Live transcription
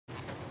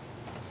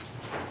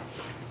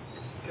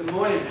Good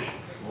morning.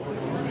 Good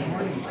morning.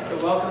 I'd like to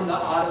welcome the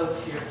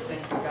Autos here. Thank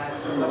you guys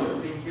so much for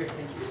being here.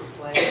 Thank you for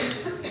playing.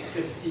 It's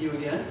good to see you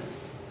again.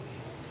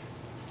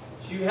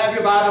 So you have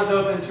your Bibles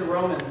open to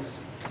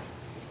Romans.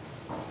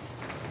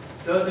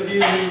 Those of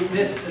you who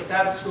missed the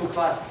Sabbath school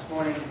class this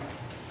morning,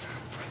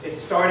 it's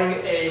starting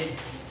a...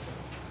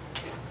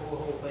 Pull the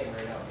whole thing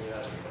right out.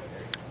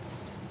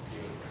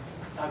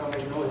 It's not going to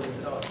make noises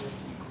at all.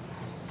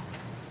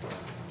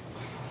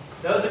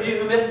 Those of you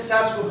who missed the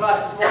Sabbath school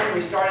class this morning,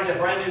 we started a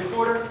brand new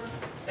quarter.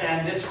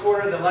 And this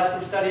quarter, the lesson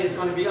study is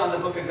going to be on the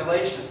book of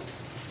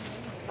Galatians.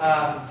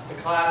 The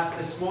class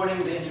this morning,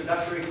 the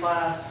introductory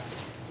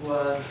class,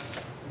 was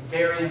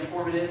very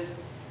informative.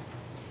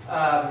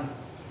 And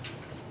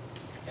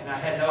I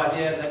had no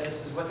idea that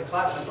this is what the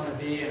class was going to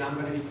be, and I'm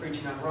going to be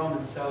preaching on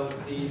Romans, so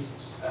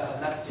these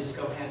messages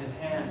go hand in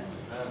hand.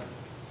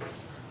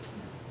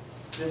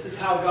 This is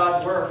how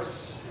God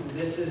works, and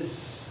this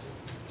is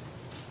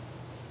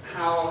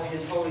how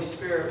His Holy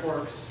Spirit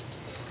works.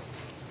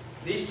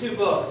 These two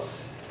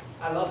books,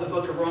 I love the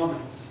book of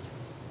Romans.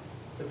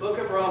 The book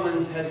of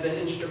Romans has been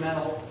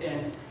instrumental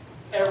in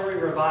every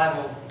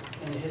revival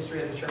in the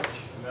history of the church.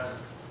 Amen.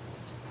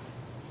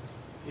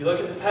 If you look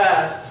at the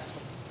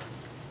past,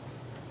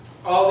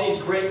 all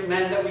these great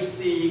men that we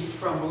see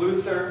from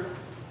Luther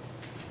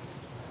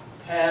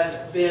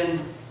have been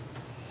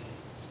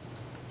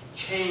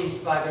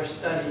changed by their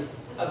study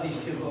of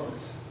these two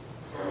books.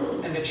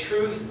 And the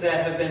truths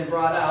that have been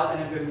brought out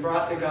and have been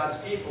brought to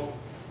God's people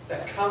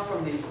that come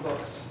from these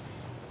books.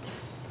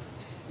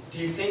 Do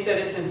you think that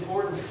it's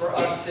important for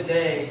us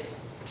today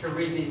to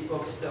read these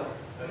books still?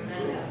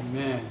 Amen.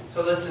 Amen.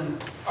 So listen,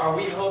 are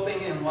we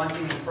hoping and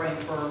wanting and praying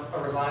for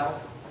a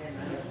revival?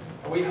 Amen.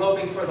 Are we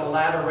hoping for the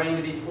latter rain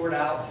to be poured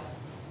out?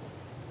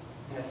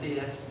 Yeah, see,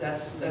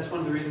 that's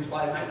one of the reasons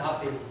why it might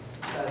not be.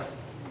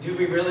 Because do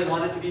we really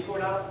want it to be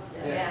poured out?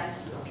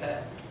 Yes.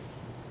 Okay.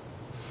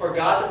 For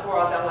God to pour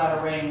out that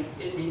latter rain,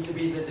 it needs to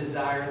be the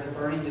desire, the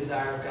burning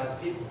desire of God's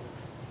people.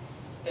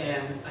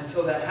 And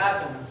until that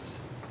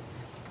happens,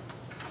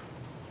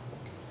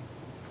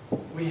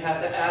 we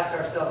have to ask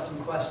ourselves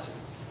some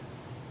questions.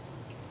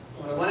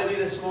 What I want to do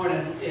this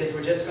morning is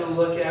we're just going to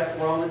look at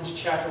Romans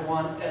chapter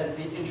 1 as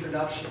the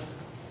introduction.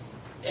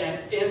 And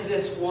in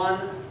this one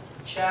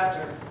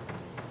chapter,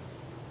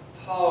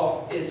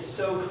 Paul is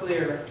so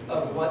clear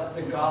of what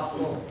the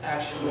gospel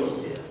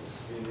actually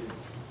is.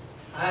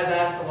 I have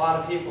asked a lot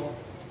of people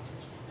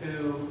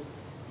who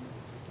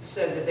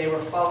said that they were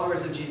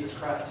followers of Jesus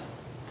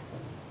Christ.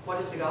 What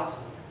is the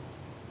gospel?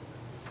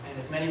 And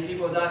as many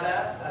people as I've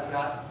asked, I've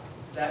got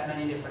that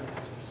many different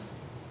answers.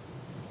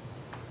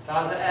 If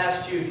I was to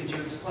ask you, could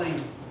you explain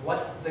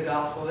what the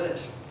gospel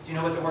is? Do you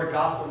know what the word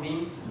gospel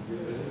means?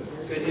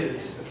 Good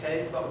news,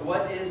 okay? But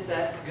what is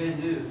that good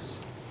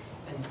news?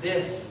 And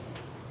this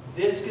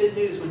good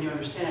news, when you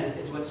understand it,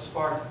 is what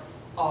sparked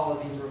all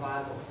of these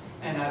revivals.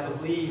 And I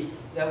believe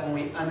that when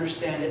we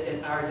understand it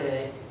in our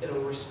day, it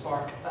will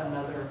spark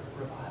another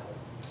revival.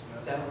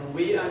 That when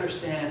we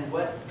understand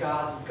what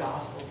God's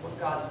gospel, what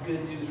God's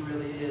good news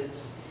really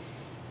is,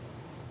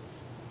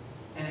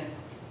 and it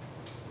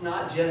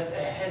not just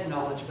a head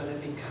knowledge, but it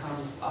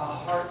becomes a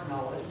heart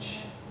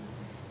knowledge,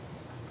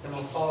 then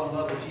we'll fall in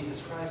love with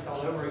Jesus Christ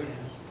all over again.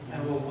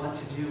 And we'll want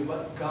to do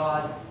what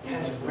God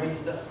has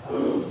raised us up to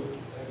do.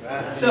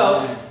 Amen.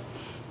 So,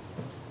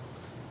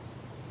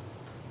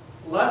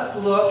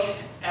 let's look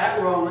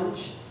at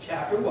Romans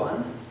chapter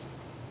 1.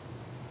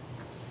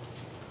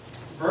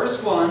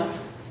 Verse 1,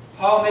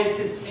 Paul makes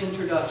his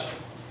introduction.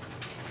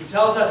 He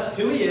tells us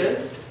who he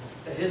is,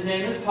 that his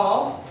name is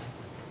Paul.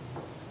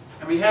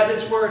 And we have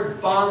this word,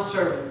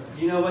 bondservant.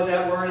 Do you know what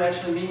that word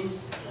actually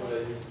means?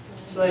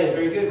 Slave.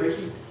 Very good,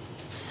 Ricky.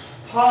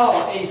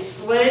 Paul, a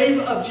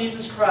slave of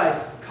Jesus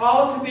Christ,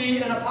 called to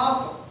be an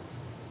apostle.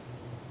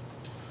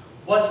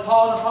 Was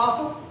Paul an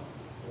apostle?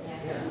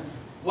 Yes.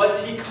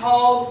 Was he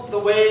called the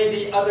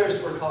way the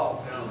others were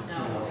called?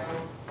 No.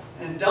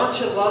 And don't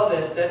you love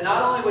this, that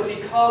not only was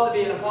he called to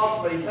be an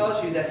apostle, but he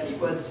tells you that he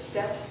was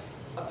set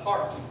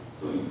apart.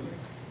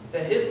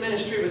 That his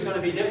ministry was going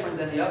to be different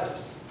than the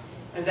others.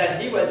 And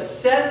that he was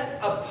set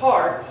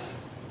apart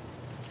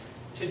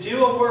to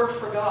do a work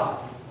for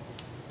God.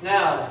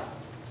 Now,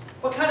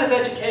 what kind of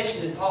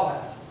education did Paul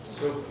have?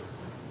 Super.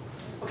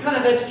 What kind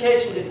of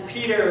education did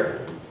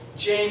Peter,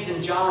 James,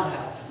 and John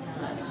have?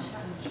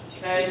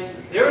 Okay?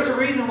 There was a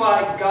reason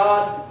why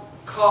God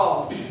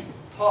called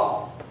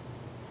Paul.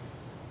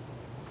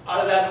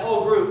 Out of that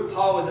whole group,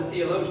 Paul was a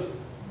theologian.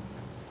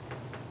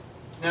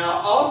 Now,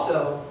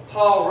 also,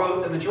 Paul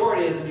wrote the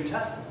majority of the New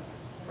Testament.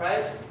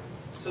 Right?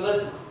 So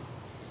listen.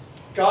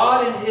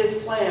 God in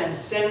His plan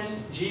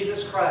sends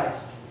Jesus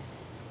Christ.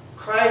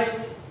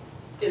 Christ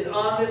is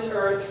on this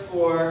earth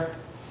for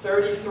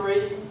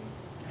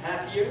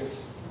 33.5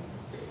 years.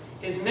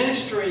 His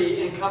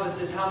ministry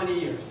encompasses how many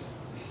years?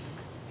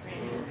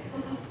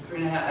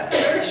 3.5. That's a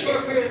very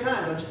short period of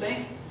time, don't you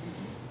think?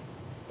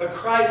 But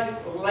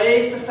Christ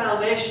lays the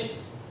foundation.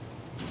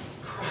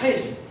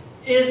 Christ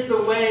is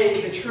the way,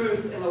 the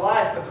truth, and the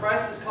life. But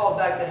Christ is called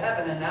back to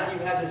heaven, and now you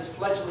have this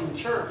fledgling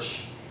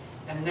church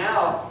And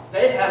now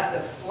they have to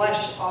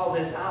flesh all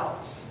this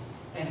out.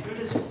 And who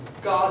does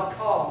God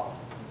call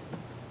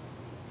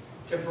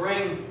to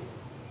bring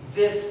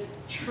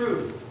this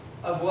truth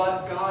of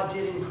what God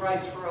did in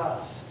Christ for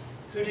us?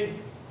 Who did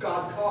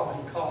God call?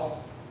 But He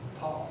calls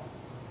Paul.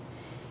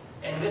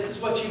 And this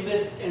is what you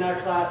missed in our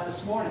class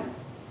this morning.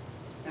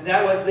 And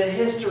that was the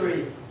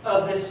history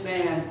of this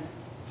man,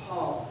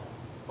 Paul.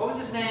 What was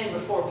his name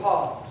before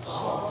Paul?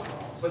 Saul.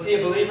 Was he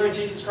a believer in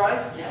Jesus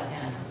Christ?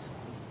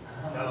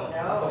 No.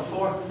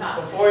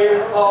 Before he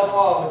was called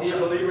Paul, was he a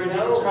believer in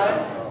Jesus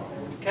Christ?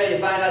 Okay, you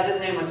find out his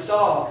name was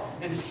Saul.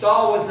 And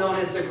Saul was known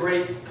as the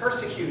great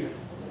persecutor.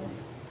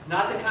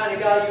 Not the kind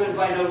of guy you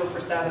invite over for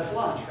Sabbath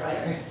lunch,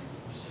 right?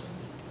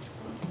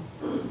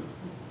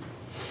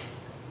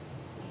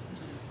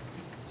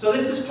 So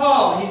this is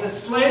Paul. He's a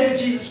slave to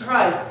Jesus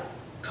Christ,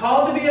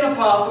 called to be an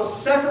apostle,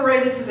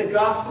 separated to the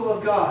gospel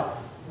of God.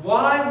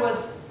 Why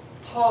was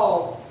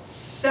Paul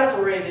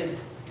separated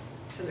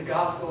to the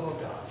gospel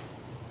of God?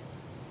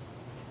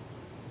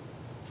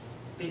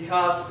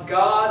 Because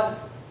God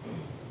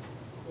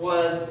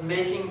was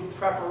making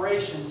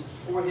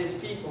preparations for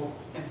His people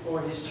and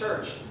for His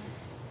church.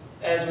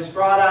 As was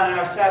brought out in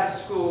our Sabbath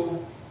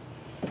school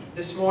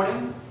this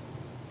morning,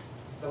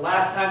 the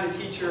last time the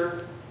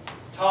teacher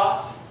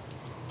taught,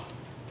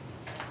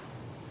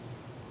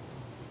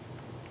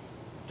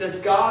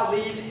 does God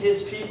leave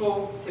His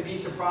people to be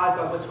surprised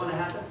by what's going to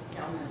happen?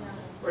 No.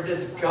 Or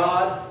does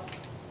God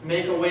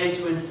make a way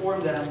to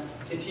inform them,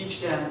 to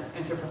teach them,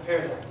 and to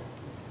prepare them?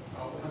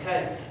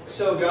 Okay,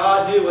 so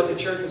God knew what the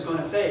church was going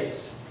to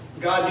face.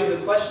 God knew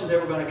the questions that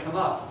were going to come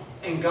up.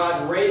 And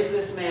God raised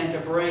this man to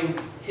bring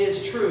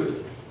His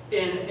truth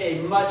in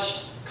a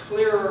much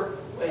clearer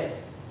way.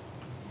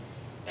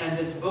 And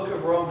this book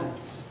of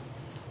Romans,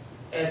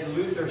 as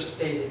Luther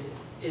stated,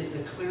 is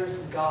the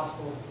clearest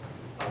gospel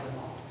of them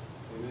all.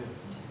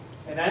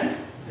 Amen?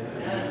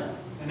 Amen.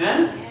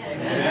 Amen?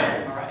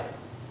 Amen. All right.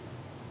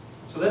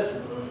 So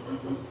listen.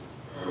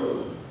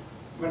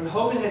 What I'm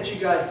hoping that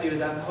you guys do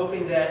is I'm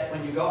hoping that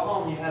when you go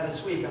home you have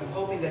this week, I'm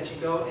hoping that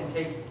you go and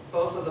take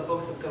both of the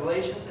books of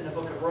Galatians and the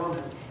book of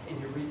Romans and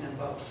you read them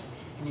both.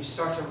 And you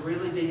start to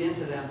really dig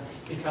into them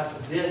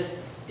because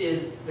this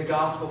is the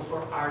gospel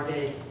for our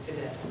day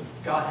today.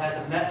 God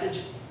has a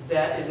message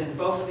that is in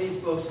both of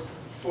these books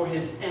for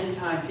His end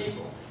time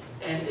people.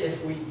 And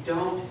if we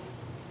don't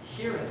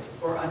hear it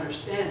or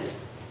understand it,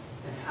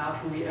 then how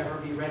can we ever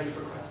be ready for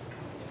Christ to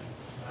come again?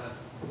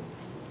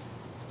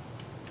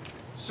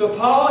 So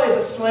Paul is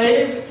a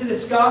slave to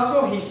this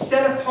gospel. He's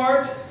set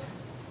apart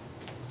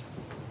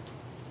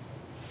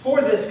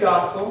for this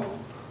gospel.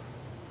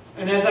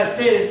 And as I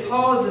stated,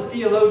 Paul is the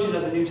theologian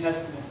of the New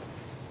Testament.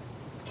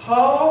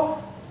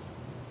 Paul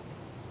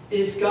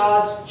is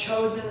God's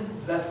chosen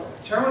vessel.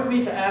 Turn with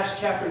me to Acts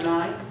chapter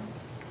 9.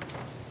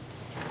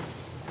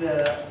 It's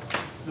the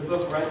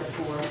book right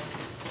before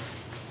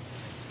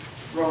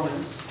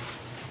Romans.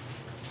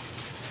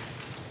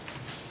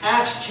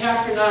 Acts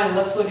chapter 9,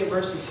 let's look at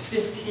verses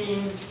 15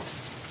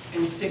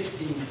 and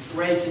 16.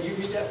 Ray, can you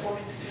read that for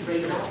me?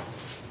 Read it out.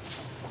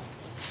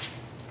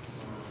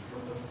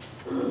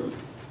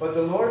 But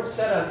the Lord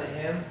said unto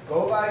him,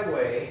 Go thy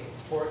way,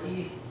 for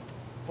he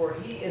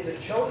is a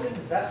chosen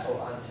vessel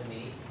unto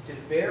me, to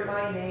bear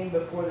my name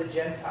before the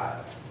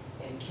Gentiles,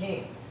 and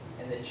kings,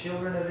 and the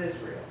children of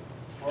Israel.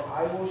 For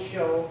I will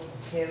show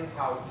him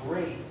how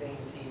great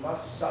things he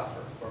must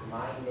suffer for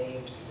my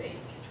name's sake.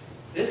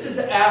 This is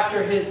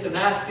after his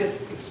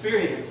Damascus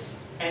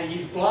experience, and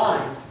he's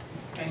blind,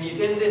 and he's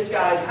in this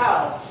guy's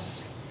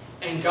house,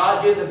 and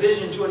God gives a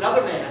vision to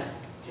another man.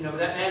 Do you know what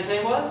that man's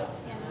name was?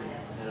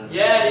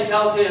 Yeah, and He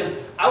tells him,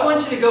 I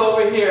want you to go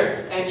over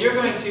here, and you're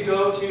going to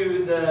go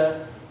to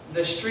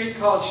the street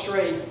called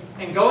Straight,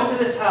 and go into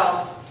this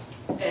house,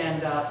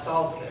 and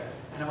Saul's there,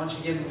 and I want you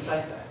to give him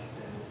sight back.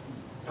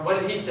 And what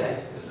did he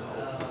say?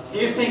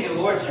 He was thinking,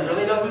 Lord, do you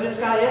really know who this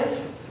guy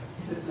is?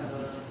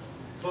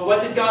 But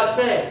what did God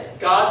say?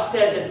 God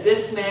said that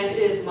this man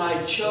is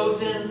my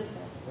chosen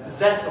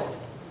vessel.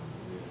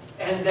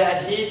 And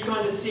that he's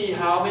going to see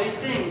how many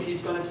things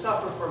he's going to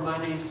suffer for my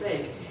name's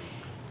sake.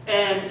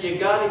 And you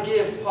got to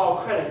give Paul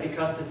credit,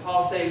 because did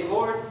Paul say,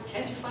 Lord,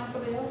 can't you find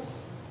somebody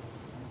else?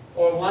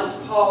 Or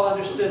once Paul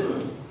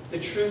understood the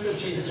truth of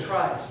Jesus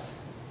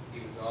Christ, He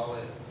was all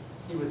in.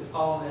 he was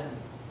all in.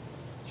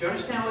 Do you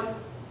understand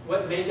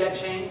what made that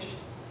change?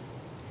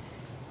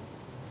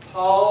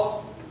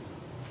 Paul,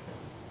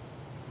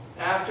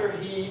 after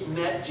he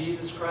met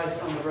Jesus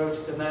Christ on the road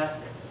to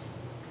Damascus,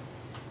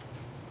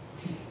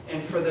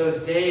 and for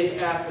those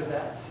days after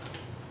that,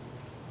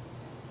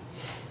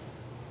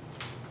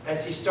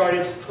 as he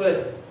started to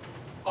put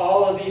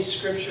all of these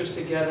scriptures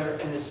together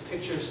and this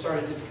picture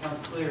started to become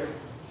clear,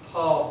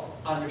 Paul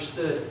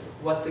understood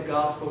what the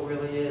gospel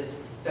really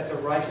is. That the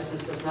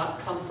righteousness does not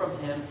come from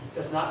him,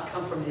 does not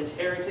come from his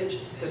heritage,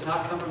 does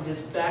not come from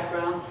his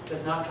background,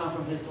 does not come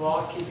from his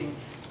law-keeping,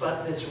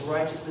 but this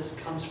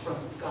righteousness comes from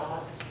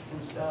God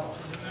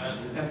Himself.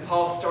 And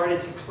Paul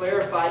started to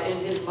clarify in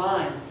his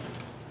mind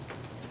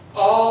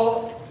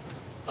all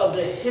of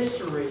the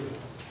history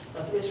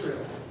of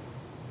Israel.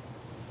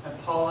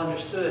 And Paul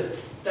understood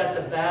that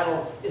the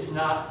battle is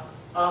not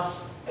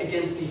us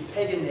against these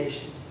pagan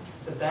nations.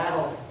 The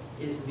battle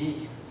is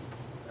me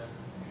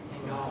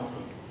and God.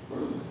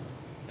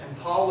 And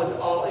Paul was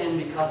all in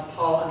because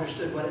Paul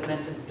understood what it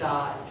meant to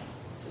die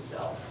to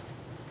self.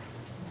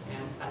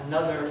 And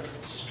another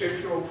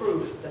scriptural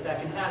proof that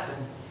that can happen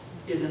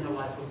is in the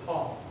life of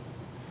Paul.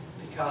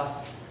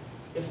 Because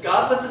if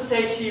God was to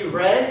say to you,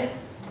 Ray,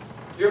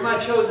 you're my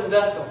chosen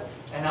vessel,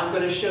 and I'm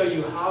going to show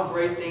you how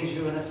great things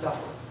you're going to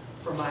suffer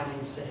for my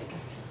name's sake,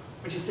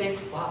 would you think,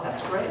 wow,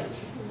 that's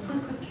great?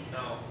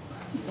 No.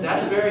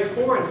 That's very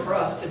foreign for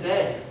us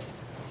today.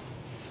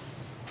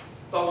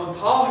 But when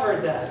Paul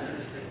heard that,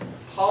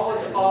 Paul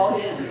was all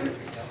in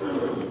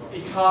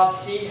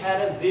because he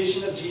had a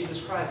vision of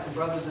Jesus Christ. And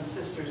brothers and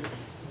sisters,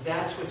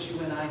 that's what you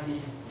and I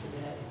need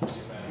today.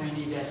 We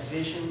need that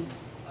vision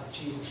of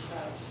Jesus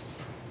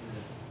Christ.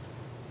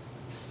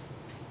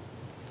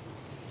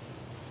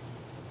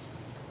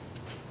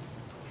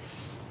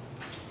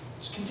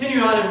 Let's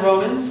continue on in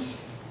Romans.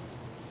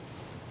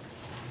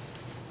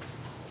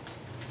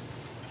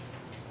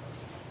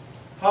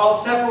 Paul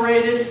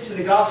separated to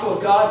the gospel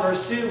of God,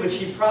 verse 2, which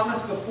he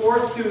promised before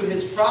through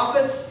his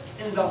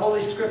prophets in the Holy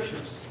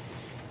Scriptures,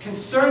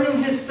 concerning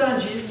his Son,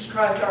 Jesus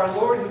Christ our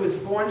Lord, who was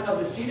born of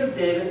the seed of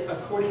David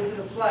according to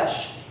the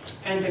flesh,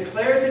 and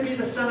declared to be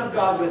the Son of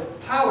God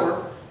with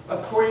power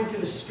according to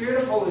the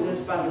Spirit of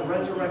holiness by the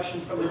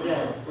resurrection from the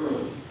dead.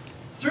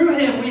 Through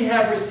him we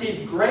have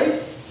received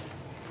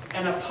grace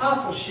and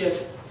apostleship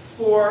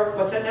for,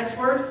 what's that next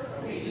word?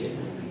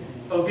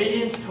 Obedience.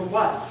 Obedience to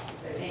what?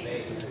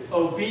 Faith.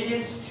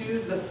 Obedience to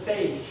the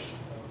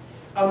faith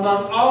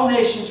among all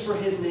nations for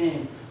his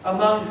name,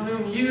 among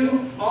whom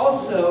you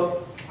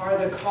also are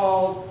the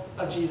called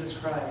of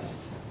Jesus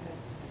Christ.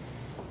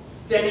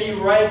 Then he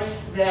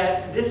writes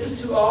that this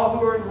is to all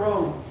who are in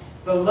Rome,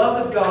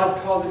 beloved of God,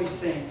 called to be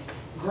saints.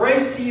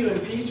 Grace to you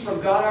and peace from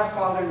God our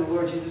Father and the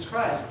Lord Jesus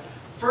Christ.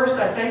 First,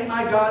 I thank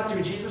my God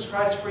through Jesus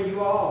Christ for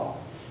you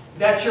all,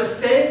 that your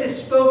faith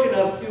is spoken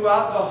of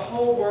throughout the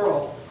whole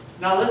world.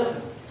 Now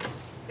listen,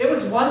 it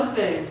was one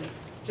thing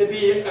to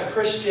be a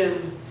Christian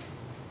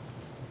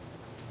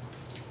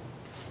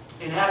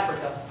in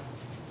Africa.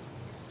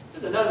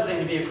 It's another thing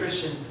to be a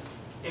Christian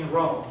in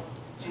Rome.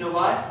 Do you know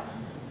why?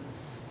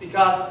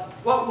 Because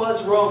what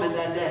was Rome in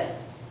that day?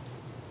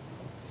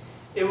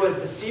 It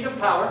was the seat of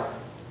power,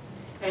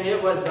 and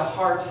it was the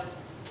heart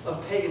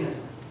of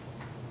paganism.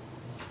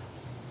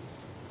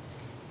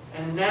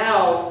 And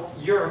now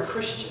you're a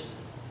Christian.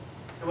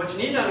 And what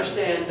you need to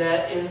understand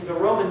that in the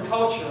Roman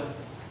culture,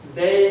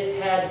 they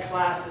had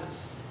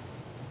classes.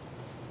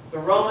 The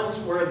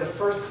Romans were the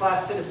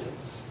first-class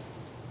citizens.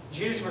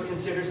 Jews were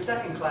considered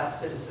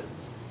second-class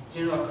citizens. Do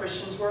you know what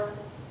Christians were?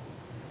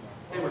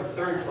 They were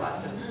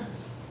third-class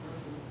citizens.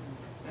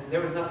 And there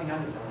was nothing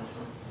under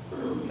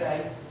that.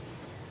 Okay?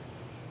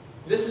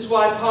 This is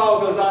why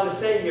Paul goes on to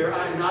say here,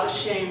 I am not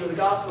ashamed of the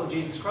gospel of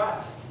Jesus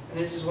Christ. And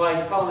this is why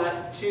he's telling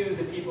that to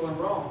the people in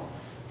Rome.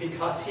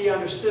 Because he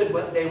understood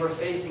what they were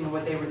facing and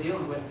what they were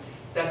dealing with.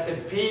 That to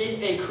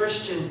be a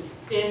Christian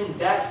in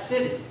that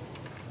city,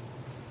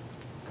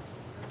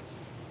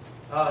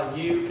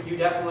 you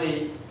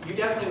definitely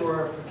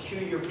were a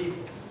peculiar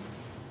people.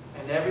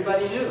 And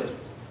everybody knew it.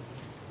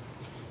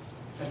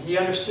 And he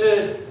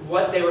understood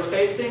what they were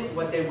facing,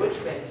 what they would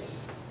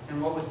face,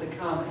 and what was to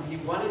come. And he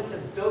wanted to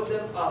build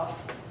them up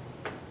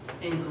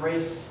in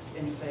grace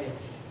and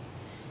faith.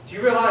 Do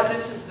you realize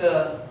this is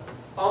the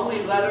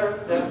only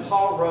letter that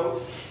Paul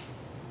wrote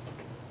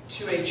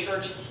to a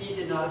church he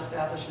did not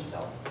establish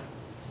himself?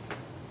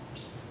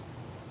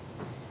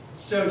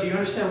 So do you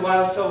understand why it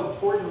was so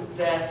important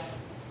that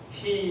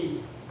he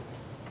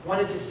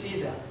wanted to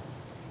see them?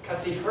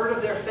 Because he heard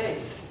of their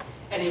faith,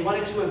 and he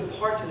wanted to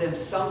impart to them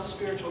some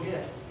spiritual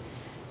gift.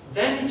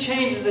 Then he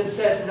changes and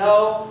says,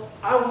 no,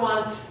 I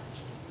want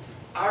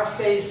our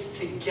faith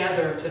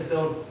together to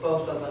build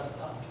both of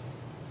us up.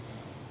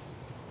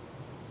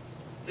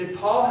 Did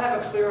Paul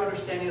have a clear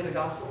understanding of the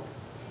gospel?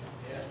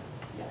 Yes.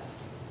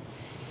 Yes.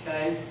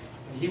 Okay?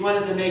 And he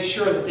wanted to make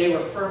sure that they were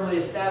firmly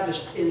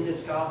established in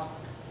this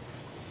gospel.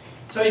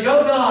 So he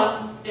goes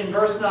on in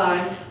verse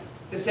 9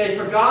 to say,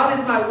 for God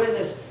is my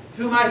witness,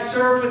 whom I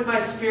serve with my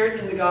spirit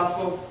in the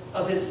gospel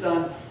of his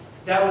Son,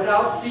 that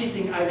without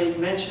ceasing I make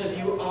mention of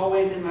you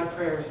always in my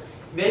prayers,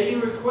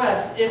 making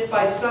request, if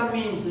by some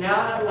means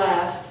now at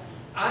last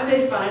I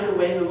may find a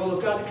way in the will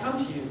of God to come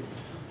to you.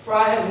 For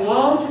I have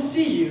longed to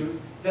see you,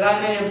 that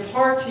I may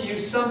impart to you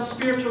some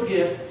spiritual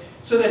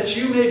gift, so that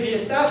you may be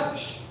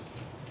established.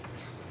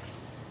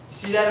 You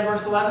see that in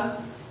verse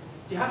 11?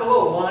 Do you have a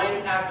little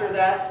line after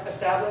that,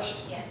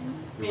 established? Yes.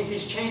 It means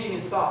he's changing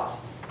his thought.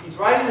 He's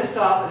writing this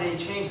thought, but then he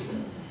changes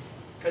it.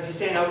 Because he's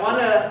saying, I want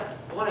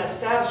to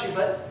establish you,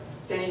 but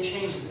then he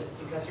changes it.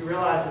 Because he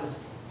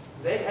realizes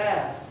they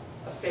have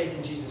a faith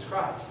in Jesus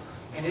Christ.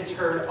 And it's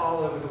heard all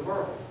over the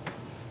world.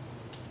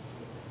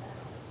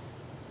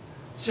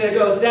 So it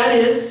goes, that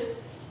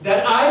is,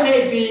 that I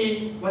may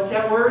be, what's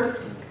that word?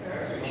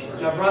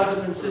 Now,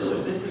 brothers and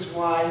sisters, this is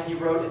why he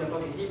wrote in the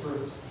book of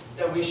Hebrews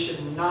that we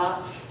should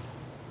not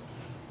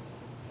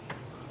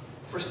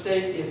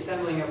forsake the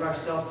assembling of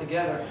ourselves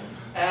together,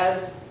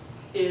 as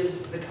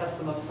is the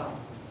custom of some.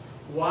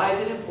 Why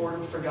is it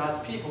important for God's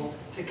people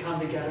to come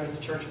together as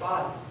a church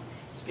body?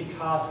 It's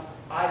because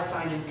I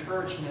find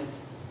encouragement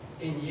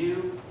in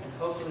you, and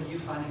hopefully you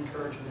find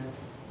encouragement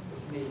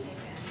with me.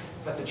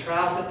 But the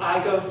trials that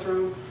I go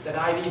through, that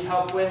I need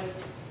help with,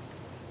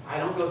 I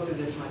don't go through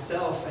this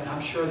myself, and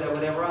I'm sure that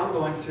whatever I'm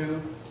going through,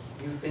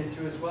 you've been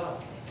through as well.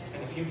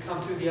 And if you've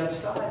come through the other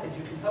side, then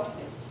you can help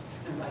me,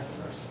 and vice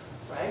versa,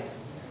 right?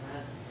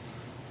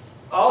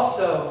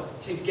 Also,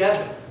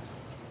 together,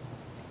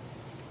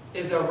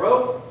 is a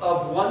rope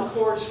of one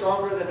cord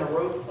stronger than a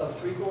rope of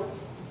 3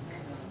 cords?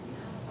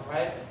 All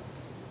right?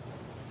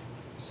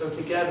 So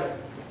together,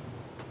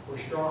 we're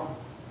strong.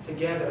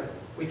 Together,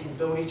 we can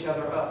build each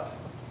other up.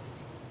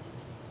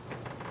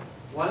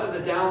 One of the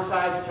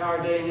downsides to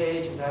our day and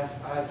age is I've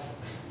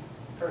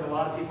heard a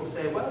lot of people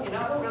say, well,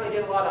 I don't really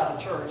get a lot out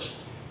of church.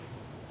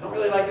 I don't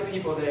really like the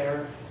people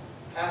there.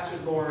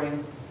 Pastor's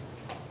boring.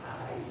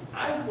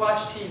 I watch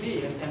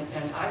TV,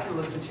 and I can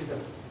listen to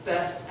the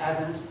best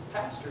Adventist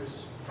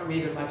pastors from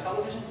either my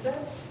television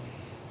sets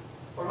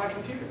or my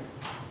computer.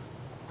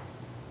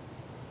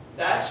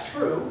 That's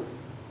true,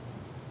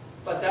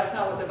 but that's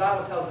not what the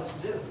Bible tells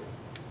us to do,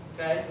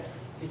 okay?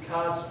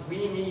 Because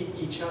we need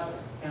each other,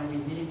 and we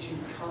need to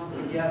come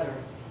together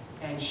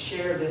and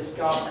share this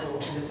gospel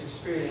and this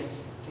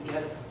experience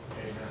together.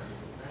 Amen.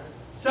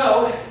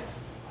 So,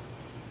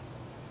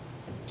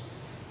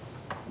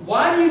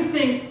 why do you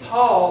think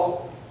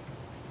Paul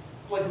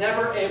was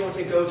never able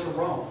to go to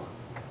Rome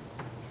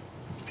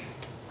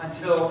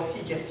until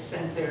he gets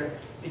sent there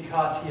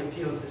because he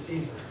appeals to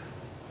Caesar?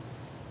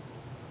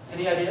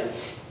 Any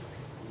ideas?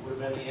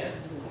 Would have been the end.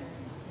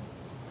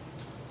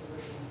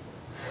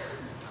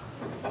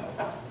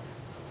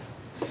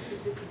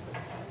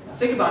 Now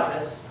think about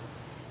this.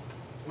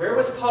 Where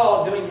was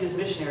Paul doing his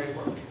missionary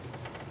work?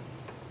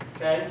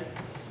 Okay?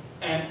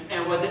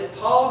 And was it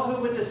Paul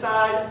who would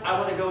decide, I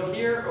want to go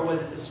here, or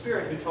was it the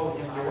Spirit who told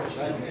him, I want you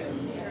to go here?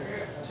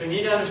 So you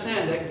need to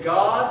understand that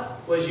God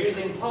was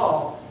using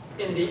Paul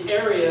in the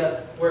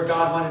area where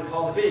God wanted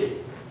Paul to be.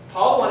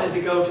 Paul wanted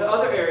to go to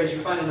other areas you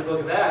find in the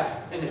book of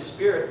Acts, and the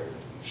Spirit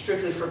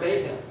strictly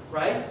forbade him,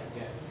 right?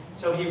 Yes.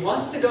 So he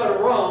wants to go to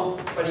Rome,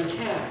 but he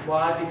can't.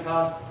 Why?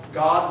 Because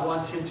God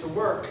wants him to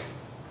work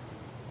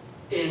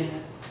in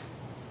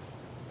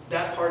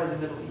that part of the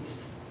Middle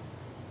East.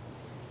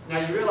 Now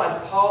you realize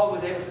Paul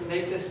was able to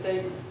make this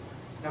statement.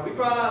 Now it was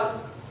brought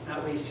out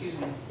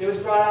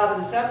in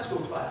the Sabbath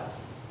school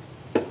class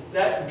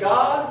that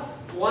God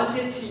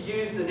wanted to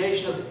use the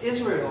nation of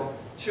Israel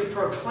to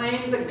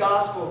proclaim the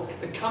gospel,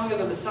 the coming of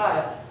the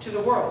Messiah, to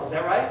the world. Is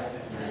that right?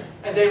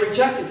 And they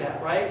rejected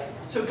that, right?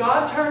 So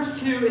God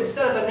turns to,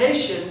 instead of a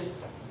nation,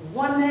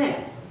 one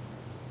man.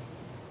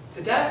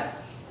 Did that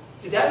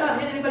not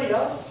hit anybody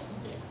else?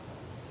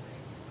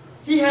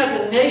 He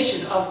has a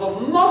nation of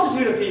a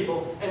multitude of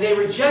people, and they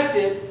reject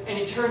it, and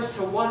he turns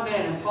to one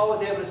man. And Paul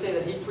was able to say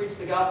that he preached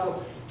the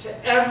gospel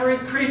to every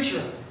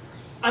creature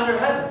under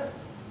heaven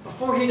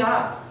before he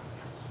died.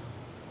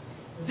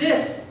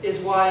 This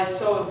is why it's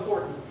so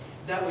important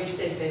that we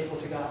stay faithful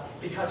to God,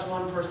 because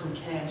one person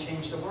can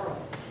change the world.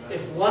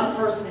 If one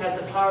person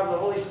has the power of the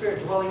Holy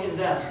Spirit dwelling in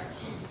them,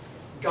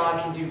 God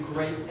can do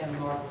great and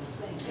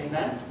marvelous things.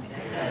 Amen?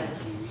 Amen.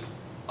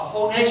 A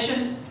whole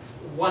nation,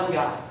 one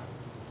guy.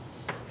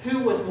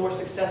 Who was more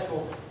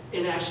successful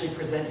in actually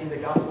presenting the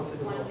gospel to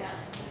the world?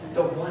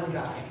 The one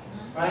guy,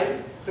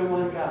 right? The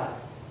one guy.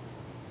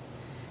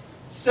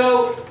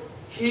 So,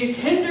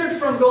 he's hindered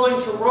from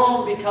going to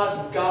Rome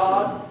because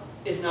God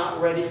is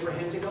not ready for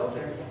him to go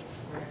there yet.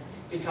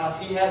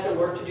 Because he has a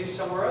work to do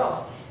somewhere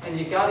else. And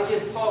you've got to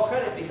give Paul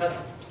credit, because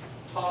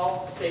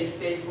Paul stayed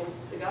faithful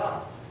to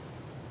God.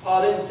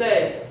 Paul didn't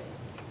say,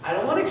 I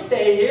don't want to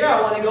stay here,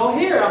 I want to go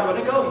here, I'm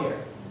going to go here.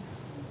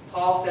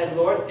 Paul said,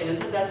 Lord, and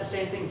isn't that the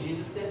same thing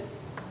Jesus did?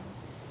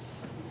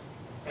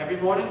 Every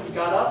morning he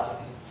got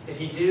up. Did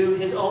he do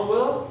his own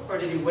will, or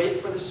did he wait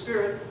for the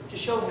Spirit to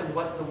show him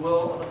what the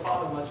will of the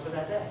Father was for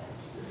that day?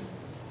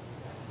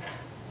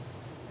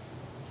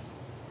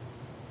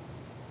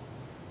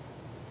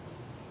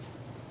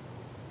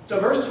 So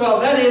verse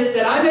 12, that is,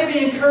 that I may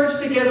be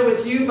encouraged together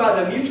with you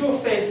by the mutual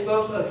faith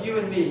both of you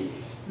and me.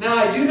 Now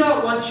I do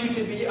not want you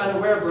to be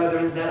unaware,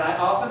 brethren, that I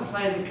often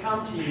planned to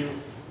come to you,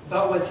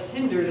 but was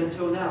hindered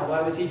until now.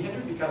 Why was he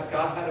hindered? Because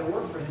God had a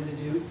work for him to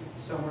do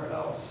somewhere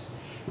else.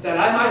 That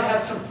I might have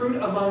some fruit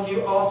among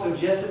you also,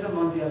 just as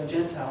among the other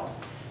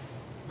Gentiles.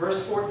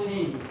 Verse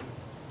 14.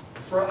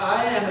 For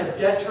I am a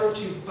debtor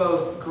to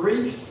both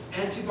Greeks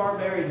and to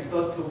barbarians,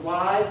 both to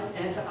wise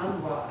and to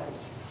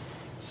unwise.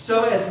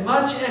 So as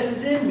much as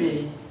is in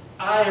me,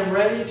 I am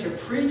ready to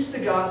preach the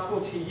gospel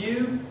to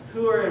you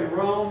who are in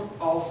Rome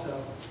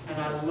also.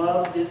 And I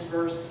love this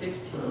verse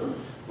 16.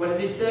 What does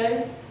he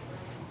say?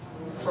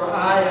 For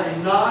I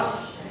am not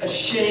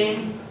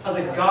ashamed of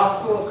the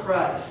gospel of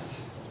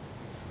Christ.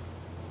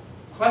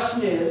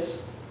 Question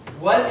is,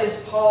 what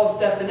is Paul's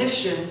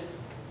definition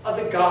of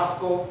the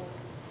gospel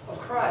of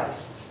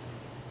Christ.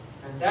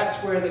 And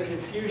that's where the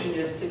confusion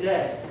is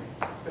today.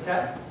 What's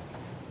that?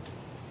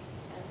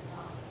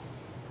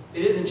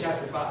 It is in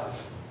chapter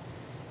 5.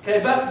 Okay,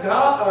 but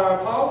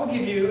Paul will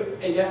give you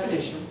a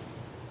definition,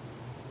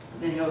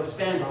 and then he'll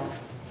expand on it.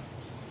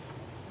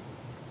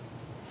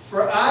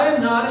 For I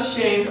am not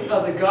ashamed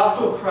of the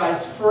gospel of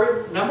Christ,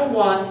 for, number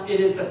one, it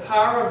is the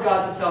power of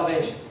God to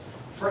salvation.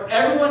 For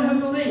everyone who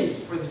believes,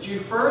 for the Jew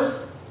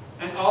first,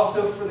 and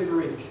also for the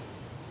Greek.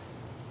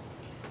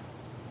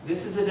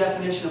 This is the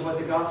definition of what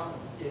the gospel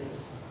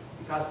is.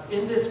 Because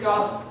in this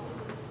gospel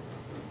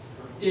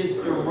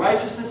is the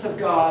righteousness of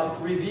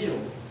God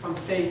revealed from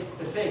faith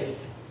to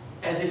faith.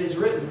 As it is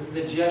written,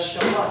 the just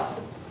shall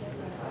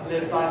what?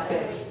 Live by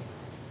faith.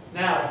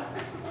 Now,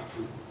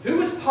 who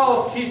was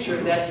Paul's teacher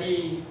that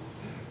he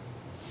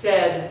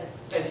said,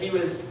 as he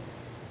was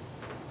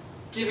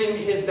giving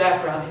his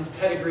background, his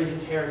pedigree,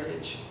 his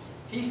heritage?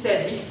 He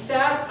said he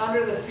sat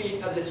under the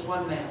feet of this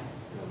one man.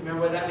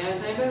 Remember what that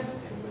man's name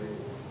is?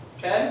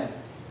 Okay?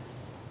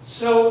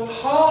 So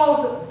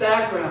Paul's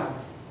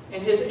background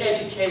and his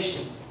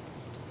education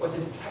was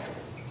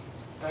impeccable.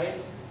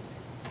 Right?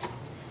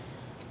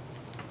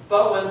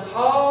 But when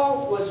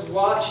Paul was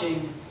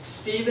watching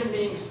Stephen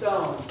being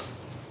stoned,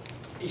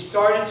 he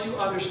started to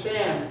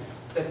understand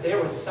that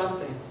there was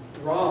something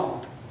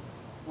wrong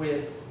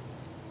with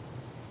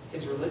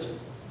his religion.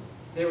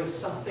 There was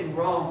something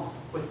wrong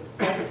with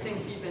everything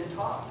he'd been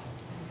taught.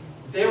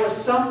 There was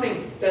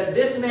something that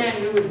this man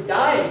who was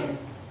dying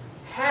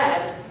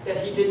had that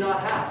he did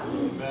not have.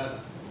 Amen.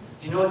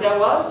 Do you know what that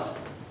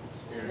was?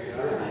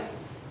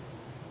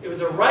 It was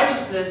a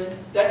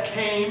righteousness that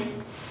came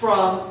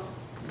from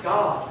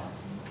God.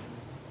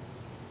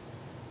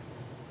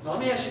 Now let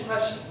me ask you a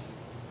question.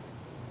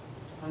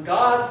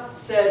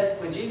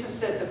 When Jesus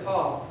said to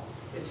Paul,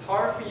 it's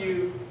hard for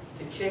you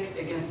to kick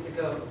against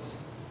the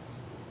goads,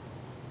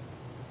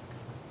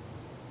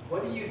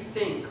 what do you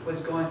think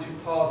was going through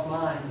Paul's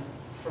mind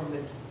from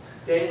the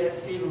day that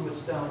Stephen was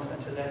stoned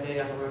until that day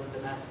on the road to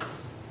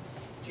Damascus?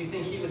 Do you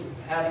think he was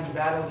having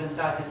battles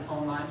inside his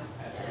own mind?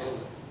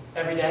 Absolutely.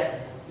 Every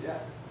day? Yeah.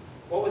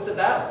 What was the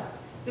battle?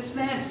 This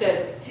man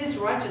said his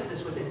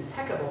righteousness was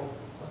impeccable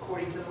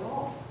according to the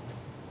law.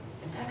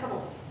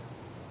 Impeccable.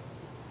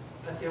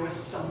 But there was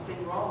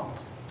something wrong.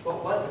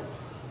 What was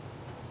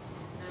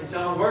it? His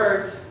own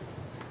words,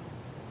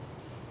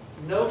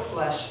 no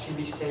flesh can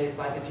be saved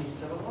by the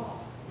deeds of the law.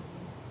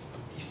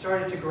 He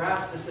started to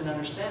grasp this and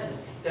understand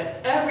this, that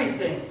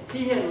everything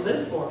he had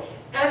lived for,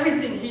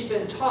 everything he'd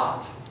been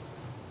taught,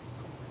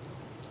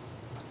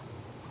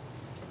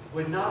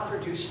 would not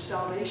produce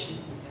salvation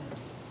in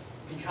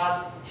him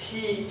because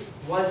he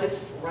wasn't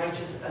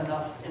righteous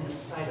enough in the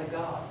sight of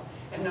God.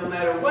 And no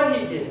matter what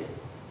he did,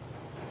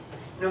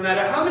 no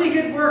matter how many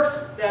good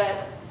works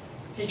that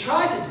he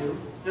tried to do,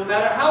 no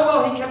matter how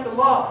well he kept the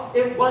law,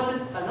 it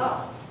wasn't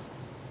enough.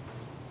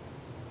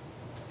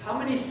 How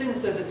many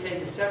sins does it take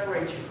to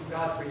separate you from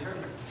God for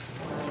eternity?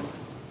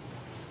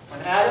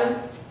 When Adam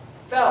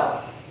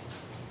fell,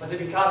 was it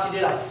because he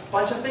did a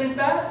bunch of things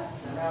bad?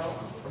 No.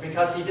 Or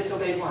because he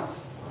disobeyed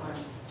once?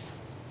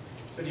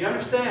 So do you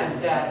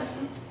understand that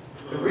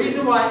the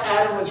reason why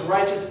Adam was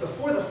righteous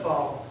before the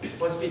fall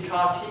was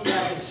because he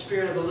had the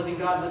Spirit of the living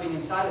God living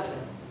inside of him.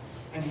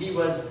 And he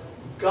was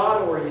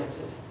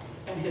God-oriented.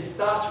 And his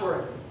thoughts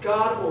were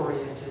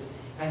God-oriented.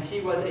 And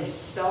he was a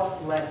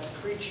selfless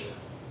creature.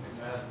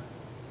 Amen.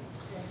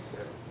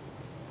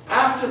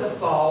 After the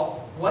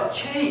fall, what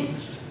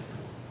changed?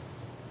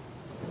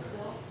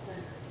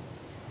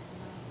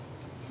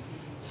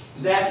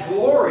 That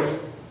glory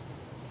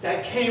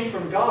that came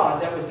from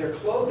God, that was their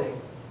clothing,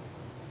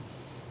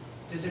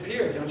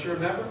 disappeared. Don't you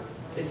remember?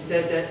 It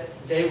says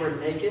that they were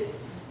naked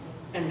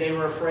and they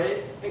were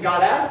afraid. And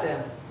God asked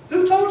them,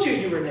 who told you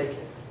you were naked?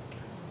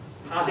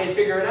 How'd they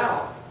figure it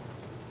out?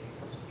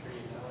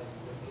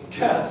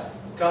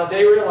 Because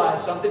they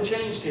realized something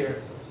changed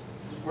here.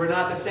 We're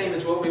not the same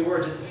as what we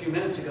were just a few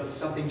minutes ago.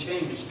 Something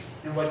changed.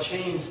 And what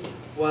changed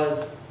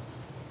was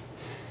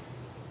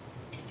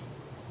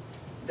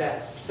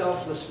that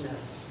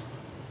selflessness,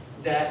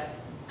 that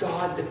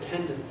God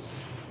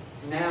dependence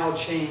now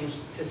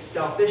changed to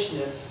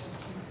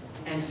selfishness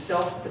and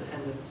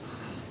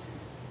self-dependence.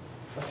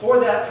 Before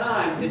that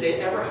time, did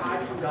they ever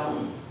hide from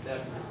God?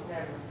 Never.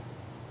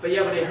 But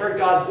yet when they heard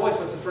God's voice,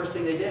 what's the first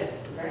thing they did?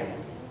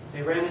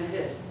 They ran and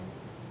hid.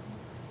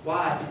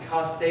 Why?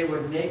 Because they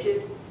were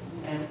naked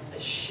and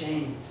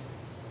ashamed.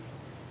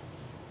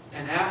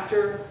 And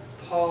after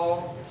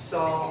Paul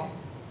saw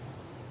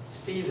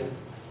Stephen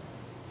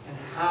and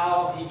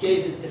how he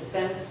gave his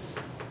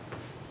defense,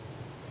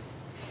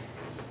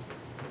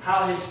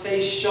 how his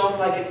face shone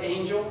like an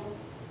angel,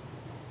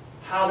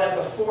 how that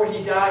before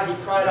he died he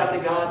cried out to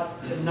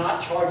God to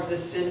not charge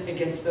this sin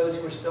against those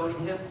who were stoning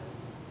him.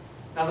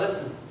 Now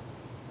listen,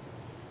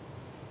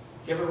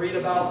 do you ever read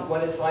about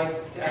what it's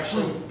like to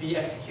actually be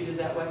executed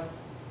that way?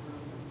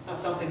 It's not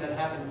something that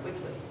happened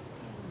quickly.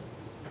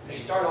 They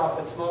start off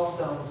with small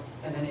stones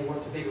and then they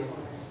work to bigger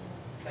ones.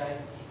 Okay?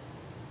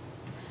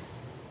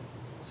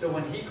 So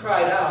when he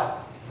cried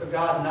out for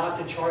God not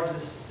to charge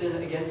this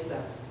sin against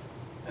them,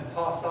 and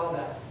Paul saw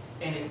that,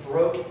 and it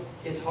broke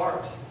his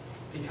heart,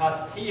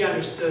 because he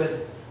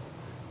understood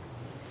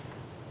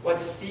what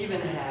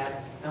Stephen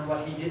had and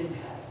what he didn't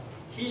have.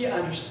 He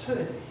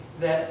understood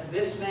that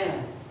this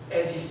man,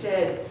 as he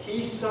said,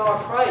 he saw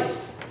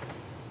Christ.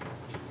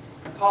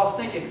 And Paul's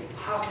thinking,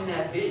 how can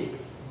that be?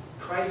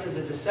 Christ is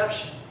a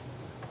deception.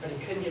 But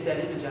he couldn't get that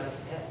image out of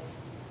his head.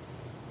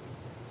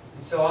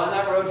 And so on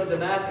that road to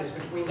Damascus,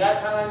 between that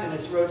time and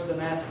this road to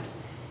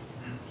Damascus,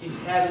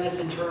 he's having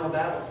this internal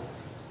battle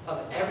of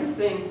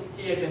everything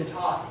he had been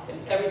taught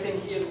and everything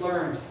he had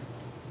learned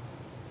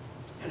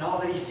and all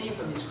that he's seen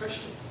from these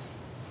Christians.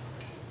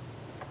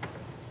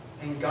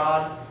 And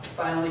God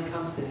finally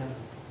comes to him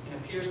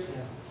and appears to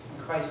him, and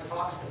Christ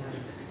talks to him,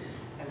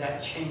 and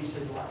that changed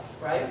his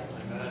life, right?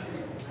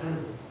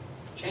 Amen.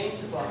 Changed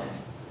his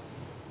life.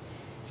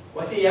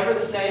 Was he ever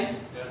the same?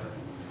 Never.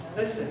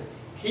 Listen,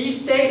 he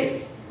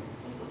stated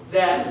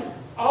that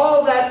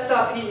all that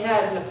stuff he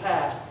had in the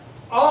past,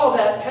 all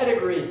that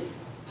pedigree,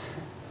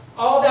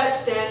 all that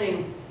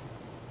standing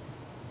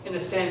in the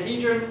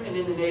Sanhedrin and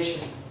in the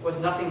nation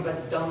was nothing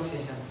but dung to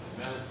him.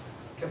 Amen.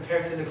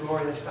 Compared to the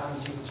glory that's found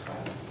in Jesus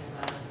Christ.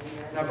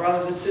 Now,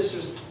 brothers and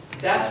sisters,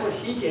 that's what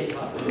he gave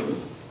up.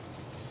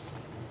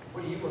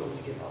 What are you willing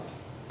to give up?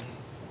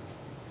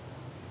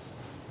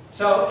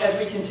 So, as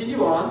we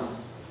continue on,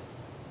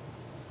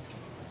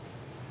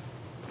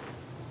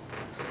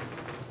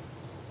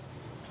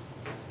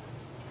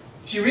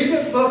 if you read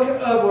the book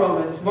of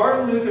Romans,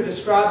 Martin Luther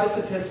described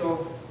this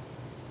epistle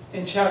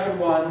in chapter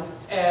 1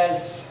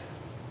 as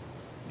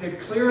the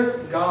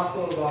clearest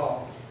gospel of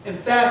all. In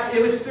fact,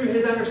 it was through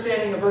his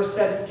understanding of verse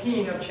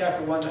 17 of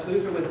chapter 1 that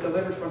Luther was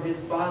delivered from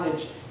his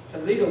bondage to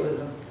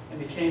legalism and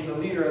became the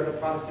leader of the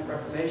Protestant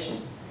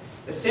Reformation.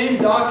 The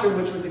same doctrine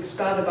which was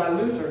expounded by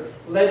Luther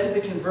led to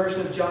the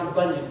conversion of John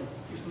Bunyan.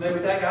 You familiar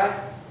with that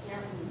guy? Yeah.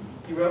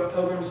 He wrote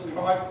Pilgrim's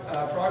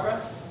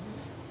Progress.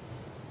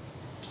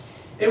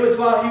 It was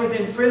while he was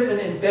in prison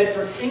in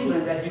Bedford,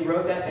 England, that he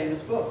wrote that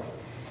famous book.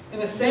 In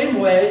the same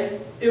way,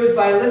 it was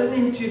by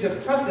listening to the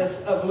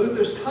preface of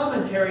Luther's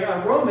commentary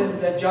on Romans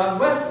that John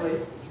Wesley,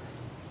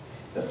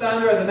 the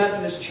founder of the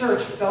Methodist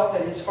Church, felt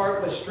that his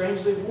heart was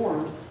strangely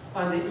warmed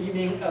on the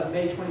evening of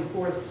May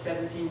 24th,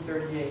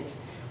 1738,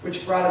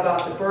 which brought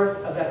about the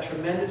birth of that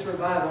tremendous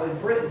revival in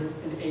Britain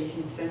in the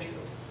 18th century.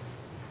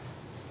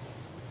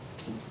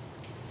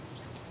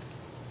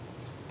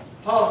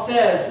 Paul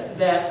says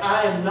that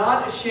I am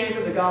not ashamed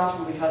of the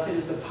gospel because it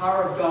is the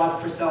power of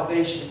God for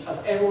salvation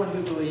of everyone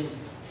who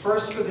believes,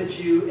 first for the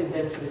Jew and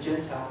then for the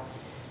Gentile.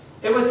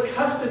 It was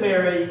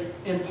customary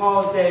in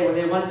Paul's day when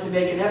they wanted to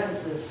make an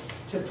emphasis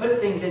to put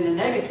things in the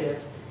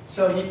negative,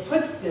 so he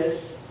puts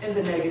this in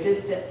the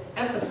negative to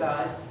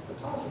emphasize the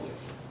positive.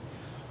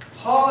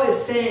 Paul is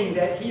saying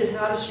that he is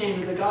not ashamed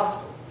of the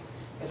gospel.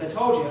 As I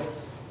told you,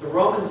 the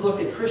Romans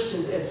looked at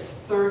Christians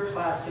as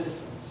third-class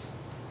citizens.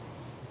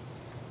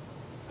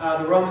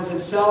 The Romans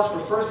themselves were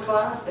first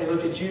class. They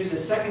looked at Jews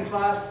as second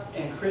class,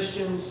 and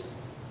Christians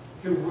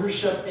who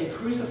worshiped a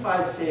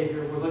crucified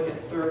Savior were looked at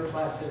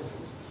third-class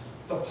citizens.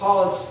 But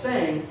Paul is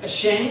saying,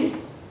 ashamed?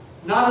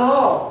 Not at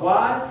all.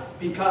 Why?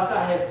 Because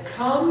I have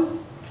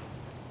come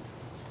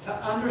to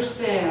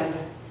understand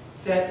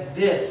that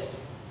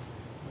this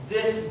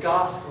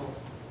gospel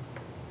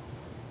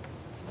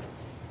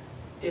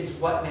is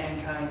what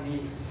mankind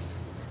needs.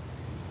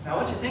 Now I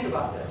want you to think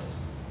about this.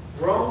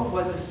 Rome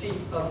was the seat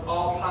of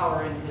all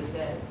power in his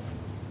day.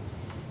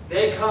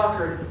 They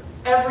conquered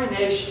every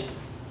nation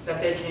that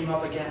they came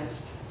up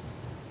against.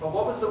 But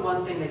what was the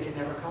one thing they could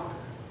never conquer?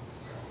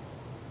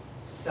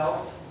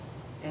 Self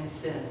and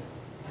sin.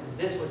 And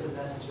this was the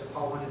message that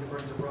Paul wanted to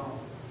bring to Rome.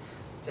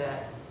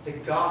 That the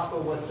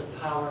gospel was the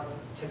power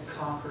to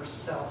conquer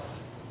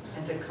self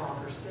and to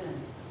conquer sin.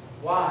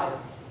 Why?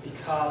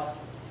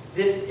 Because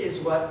this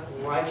is what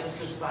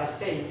righteousness by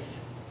faith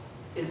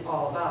is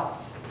all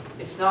about.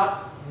 It's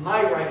not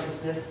my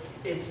righteousness,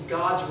 it's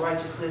God's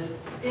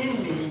righteousness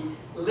in me,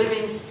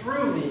 living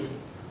through me.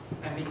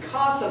 And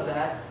because of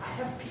that, I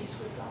have peace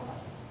with God.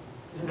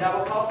 Isn't that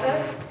what Paul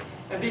says?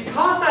 And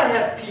because I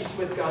have peace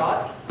with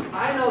God,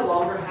 I no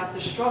longer have to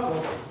struggle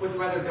with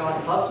whether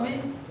God loves me,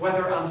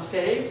 whether I'm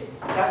saved.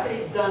 That's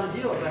a done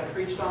deal, as I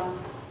preached on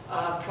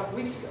a couple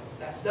weeks ago.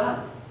 That's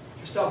done.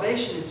 Your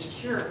salvation is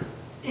secure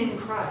in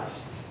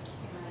Christ.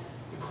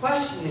 The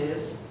question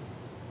is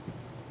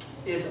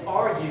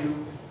are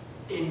you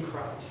in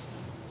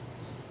Christ?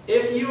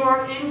 If you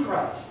are in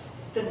Christ,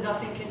 then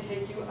nothing can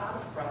take you out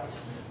of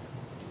Christ.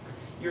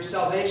 Your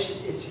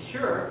salvation is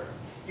secure,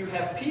 you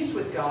have peace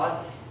with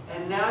God,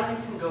 and now you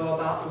can go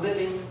about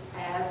living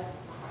as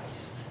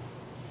Christ.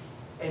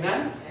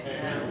 Amen?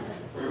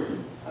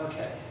 Amen.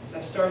 Okay, as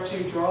I start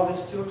to draw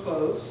this to a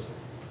close,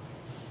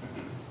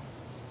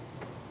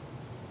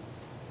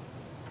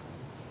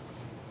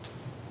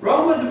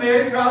 Rome was a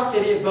very proud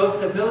city. It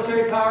boasted of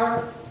military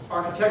power,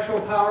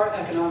 architectural power,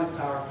 economic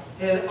power.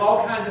 It had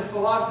all kinds of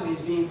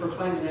philosophies being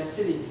proclaimed in that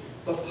city.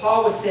 But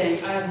Paul was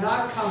saying, I have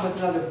not come with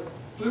another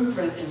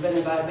blueprint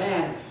invented by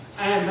man.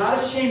 I am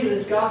not ashamed of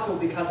this gospel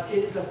because it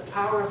is the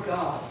power of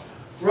God.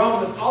 Rome,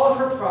 with all of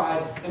her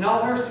pride and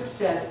all her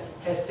success,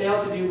 had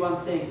failed to do one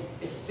thing.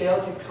 It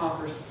failed to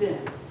conquer sin.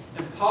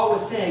 And Paul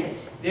was saying,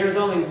 there's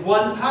only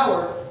one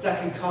power that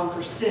can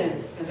conquer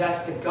sin, and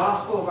that's the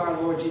gospel of our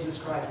Lord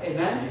Jesus Christ.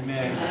 Amen?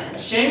 Amen.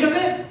 Ashamed of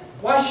it?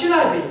 Why should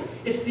I be?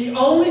 It's the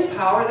only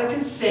power that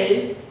can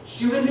save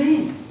human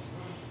beings.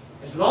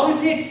 As long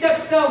as he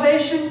accepts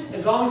salvation,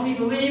 as long as he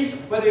believes,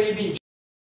 whether he be